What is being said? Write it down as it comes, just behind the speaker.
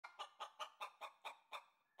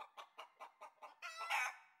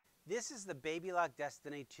This is the Babylock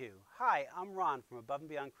Destiny 2. Hi, I'm Ron from Above and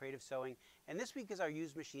Beyond Creative Sewing, and this week is our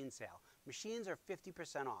used machine sale. Machines are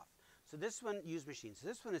 50% off. So this one, used machines. So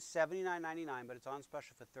this one is $79.99, but it's on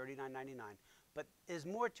special for $39.99. But there's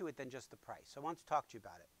more to it than just the price. So I want to talk to you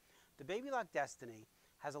about it. The Babylock Destiny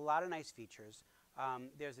has a lot of nice features.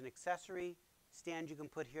 There's an accessory stand you can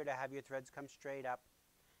put here to have your threads come straight up.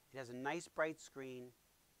 It has a nice bright screen.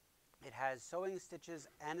 It has sewing stitches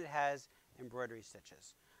and it has embroidery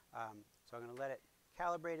stitches. So I'm going to let it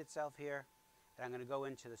calibrate itself here, and I'm going to go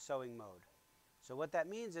into the sewing mode. So what that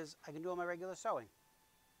means is I can do all my regular sewing.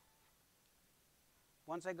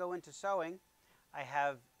 Once I go into sewing, I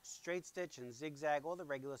have straight stitch and zigzag, all the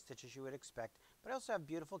regular stitches you would expect, but I also have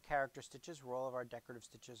beautiful character stitches where all of our decorative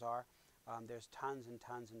stitches are. There's tons and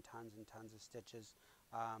tons and tons and tons of stitches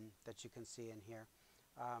that you can see in here.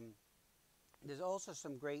 There's also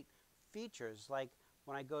some great features, like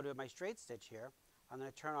when I go to my straight stitch here, I'm going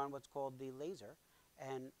to turn on what's called the laser,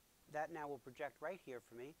 and that now will project right here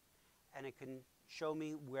for me, and it can show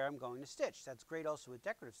me where I'm going to stitch. That's great also with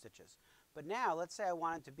decorative stitches. But now, let's say I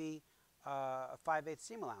want it to be a 5/8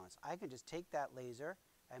 seam allowance. I can just take that laser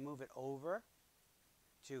and move it over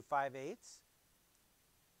to 5/8,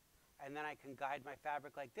 and then I can guide my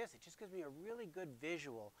fabric like this. It just gives me a really good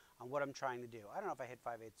visual on what I'm trying to do. I don't know if I hit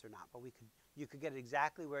 5/8 or not, but you could get it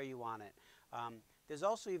exactly where you want it. There's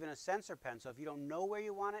also even a sensor pen, so if you don't know where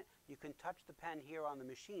you want it, you can touch the pen here on the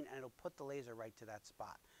machine and it'll put the laser right to that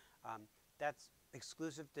spot. That's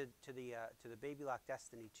exclusive to the Babylock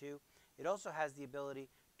Destiny 2. It also has the ability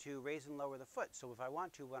to raise and lower the foot, so if I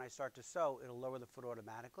want to, when I start to sew, it'll lower the foot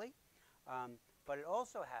automatically. But it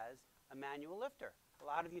also has a manual lifter. A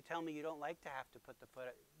lot of you tell me you don't like to have to put the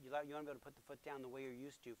foot, you want to be able to put the foot down the way you're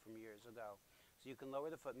used to from years ago. So you can lower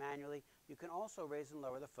the foot manually. You can also raise and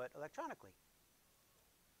lower the foot electronically.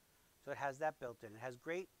 So it has that built in. It has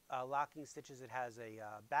great locking stitches. It has a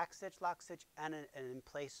back stitch lock stitch and an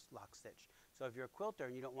in-place lock stitch. So if you're a quilter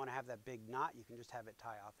and you don't want to have that big knot, you can just have it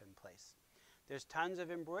tie off in place. There's tons of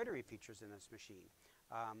embroidery features in this machine.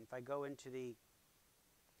 If I go into the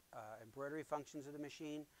embroidery functions of the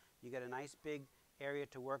machine, you get a nice big area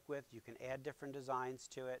to work with. You can add different designs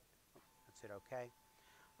to it. That's it, okay.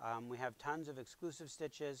 We have tons of exclusive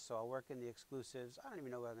stitches, so I'll work in the exclusives. I don't even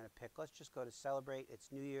know what I'm going to pick. Let's just go to Celebrate.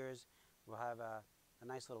 It's New Year's. We'll have a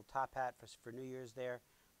nice little top hat for New Year's there.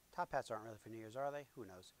 Top hats aren't really for New Year's, are they? Who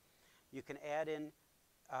knows? You can add in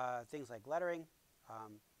things like lettering.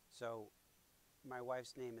 So my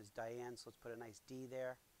wife's name is Diane, so let's put a nice D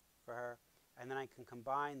there for her. And then I can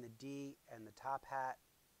combine the D and the top hat,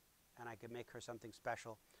 and I can make her something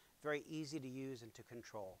special. Very easy to use and to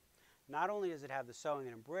control. Not only does it have the sewing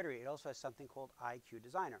and embroidery, it also has something called IQ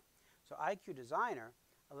Designer. So IQ Designer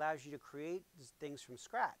allows you to create things from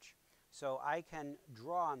scratch. So I can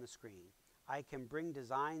draw on the screen. I can bring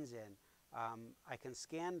designs in. I can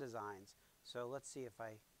scan designs. So let's see if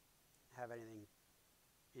I have anything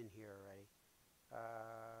in here already.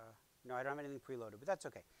 No, I don't have anything preloaded, but that's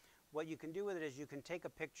okay. What you can do with it is you can take a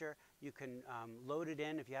picture, you can load it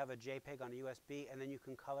in if you have a JPEG on a USB, and then you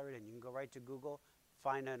can color it in. You can go right to Google,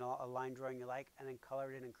 find a line drawing you like, and then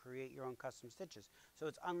color it in and create your own custom stitches. So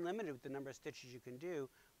it's unlimited with the number of stitches you can do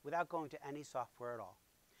without going to any software at all.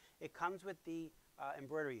 It comes with the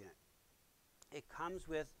embroidery unit. It comes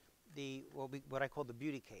with the what I call the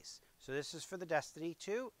beauty case. So this is for the Destiny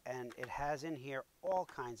 2, and it has in here all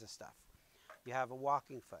kinds of stuff. You have a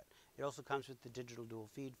walking foot. It also comes with the digital dual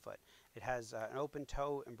feed foot. It has an open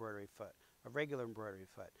toe embroidery foot, a regular embroidery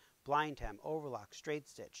foot, blind hem, overlock, straight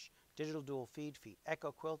stitch, digital dual feed feet,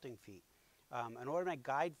 echo quilting feet, an automatic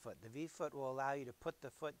guide foot. The V foot will allow you to put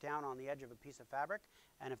the foot down on the edge of a piece of fabric,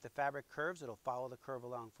 and if the fabric curves, it'll follow the curve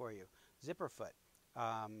along for you. Zipper foot,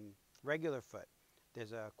 regular foot,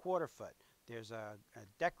 there's a quarter foot, there's a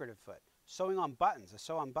decorative foot, sewing on buttons, a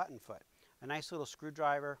sew on button foot, a nice little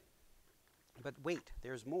screwdriver. But wait,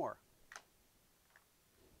 there's more.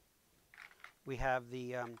 We have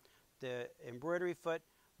the embroidery foot,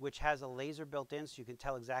 which has a laser built in, so you can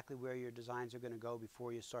tell exactly where your designs are going to go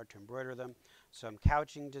before you start to embroider them. Some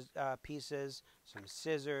couching pieces, some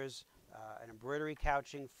scissors, an embroidery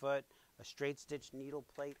couching foot, a straight stitch needle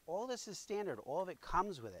plate. All this is standard. All of it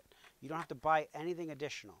comes with it. You don't have to buy anything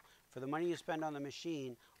additional. For the money you spend on the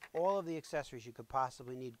machine, all of the accessories you could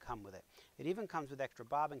possibly need come with it. It even comes with extra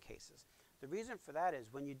bobbin cases. The reason for that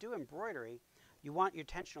is when you do embroidery, you want your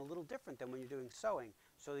tension a little different than when you're doing sewing.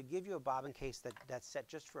 So they give you a bobbin case that's set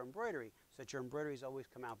just for embroidery, so that your embroideries always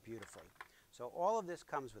come out beautifully. So all of this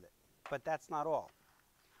comes with it, but that's not all.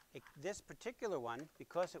 This particular one,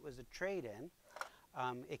 because it was a trade-in,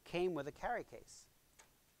 it came with a carry case.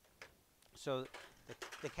 So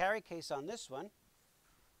The carry case on this one,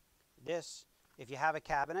 if you have a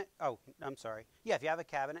cabinet, oh, I'm sorry. Yeah, if you have a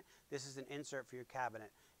cabinet, this is an insert for your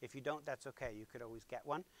cabinet. If you don't, that's okay. You could always get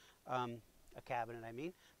one, a cabinet, I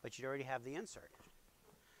mean, but you'd already have the insert.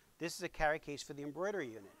 This is a carry case for the embroidery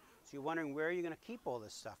unit. So you're wondering where are you going to keep all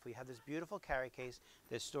this stuff. We have this beautiful carry case.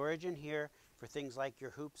 There's storage in here for things like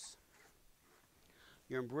your hoops.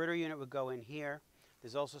 Your embroidery unit would go in here.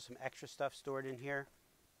 There's also some extra stuff stored in here.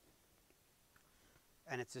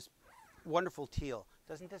 And it's this wonderful teal.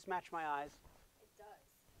 Doesn't this match my eyes? It does.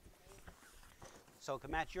 So it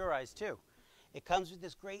can match your eyes too. It comes with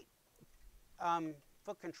this great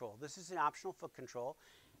foot control. This is an optional foot control.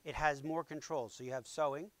 It has more controls. So you have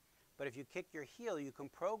sewing, but if you kick your heel, you can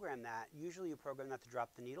program that. Usually you program that to drop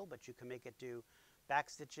the needle, but you can make it do back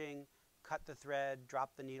stitching, cut the thread,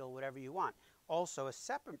 drop the needle, whatever you want. Also a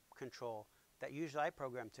separate control that usually I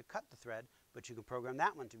program to cut the thread, but you can program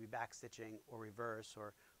that one to be back stitching or reverse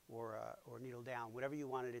or needle down, whatever you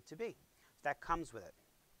wanted it to be. That comes with it.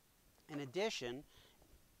 In addition,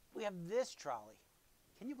 we have this trolley.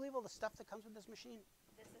 Can you believe all the stuff that comes with this machine?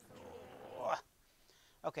 This is the Oh.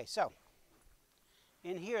 Okay, so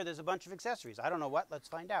in here there's a bunch of accessories. I don't know what. Let's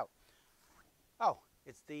find out. Oh,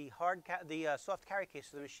 it's the soft carry case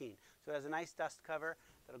for the machine. So it has a nice dust cover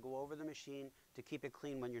that'll go over the machine to keep it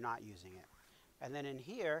clean when you're not using it. And then in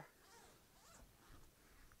here,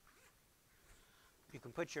 you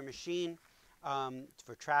can put your machine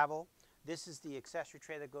for travel. This is the accessory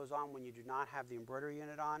tray that goes on when you do not have the embroidery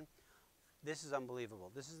unit on. This is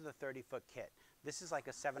unbelievable. This is the 30-foot kit. This is like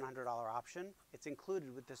a $700 option. It's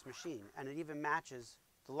included with this machine, and it even matches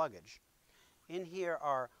the luggage. In here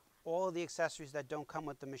are all of the accessories that don't come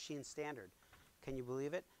with the machine standard. Can you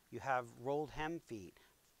believe it? You have rolled hem feet,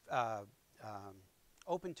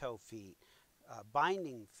 open toe feet,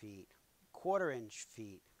 binding feet, quarter-inch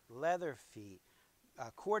feet, leather feet,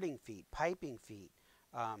 cording feet, piping feet,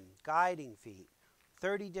 guiding feet,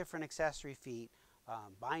 30 different accessory feet,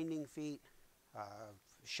 binding feet,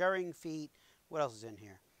 shirring feet. What else is in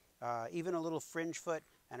here? Even a little fringe foot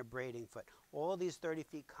and a braiding foot. All of these 30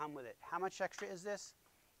 feet come with it. How much extra is this?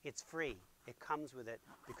 It's free. It comes with it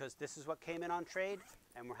because this is what came in on trade,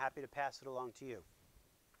 and we're happy to pass it along to you.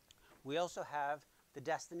 We also have the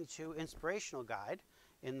Destiny 2 inspirational guide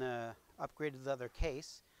in the upgraded leather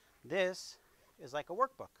case. This is like a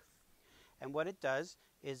workbook. And what it does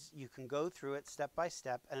is you can go through it step by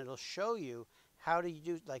step, and it'll show you how do you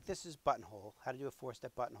do, like this is buttonhole, how to do a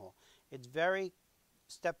 4-step buttonhole. It's very,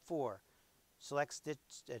 step 4, select stitch,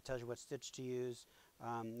 it tells you what stitch to use.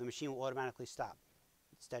 The machine will automatically stop.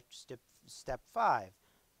 Step 5,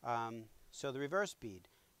 sew the reverse bead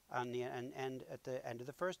on the end at the end of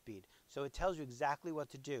the first bead. So it tells you exactly what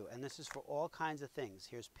to do, and this is for all kinds of things.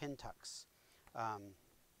 Here's pin tucks.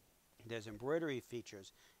 There's embroidery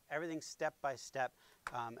features. Everything step by step,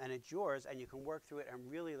 and it's yours, and you can work through it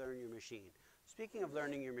and really learn your machine. Speaking of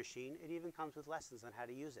learning your machine, it even comes with lessons on how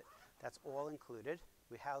to use it. That's all included.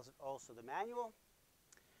 We have also the manual,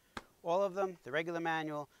 all of them, the regular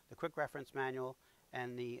manual, the quick reference manual,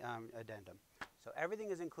 and the addendum. So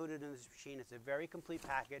everything is included in this machine. It's a very complete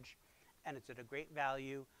package, and it's at a great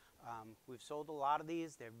value. We've sold a lot of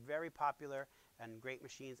these. They're very popular and great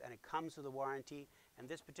machines, and it comes with a warranty. And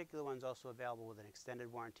this particular one is also available with an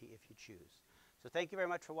extended warranty if you choose. So thank you very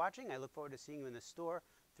much for watching. I look forward to seeing you in the store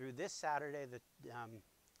through this Saturday.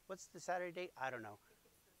 What's the Saturday date? I don't know.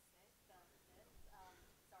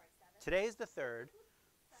 Today is the 3rd.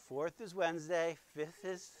 4th is Wednesday. 5th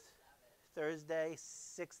is Thursday.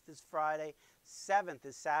 6th is Friday. 7th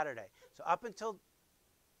is Saturday. So up until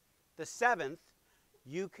the 7th,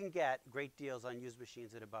 you can get great deals on used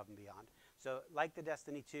machines at Above and Beyond. So like the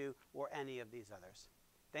Destiny 2 or any of these others.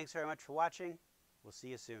 Thanks very much for watching. We'll see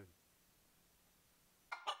you soon.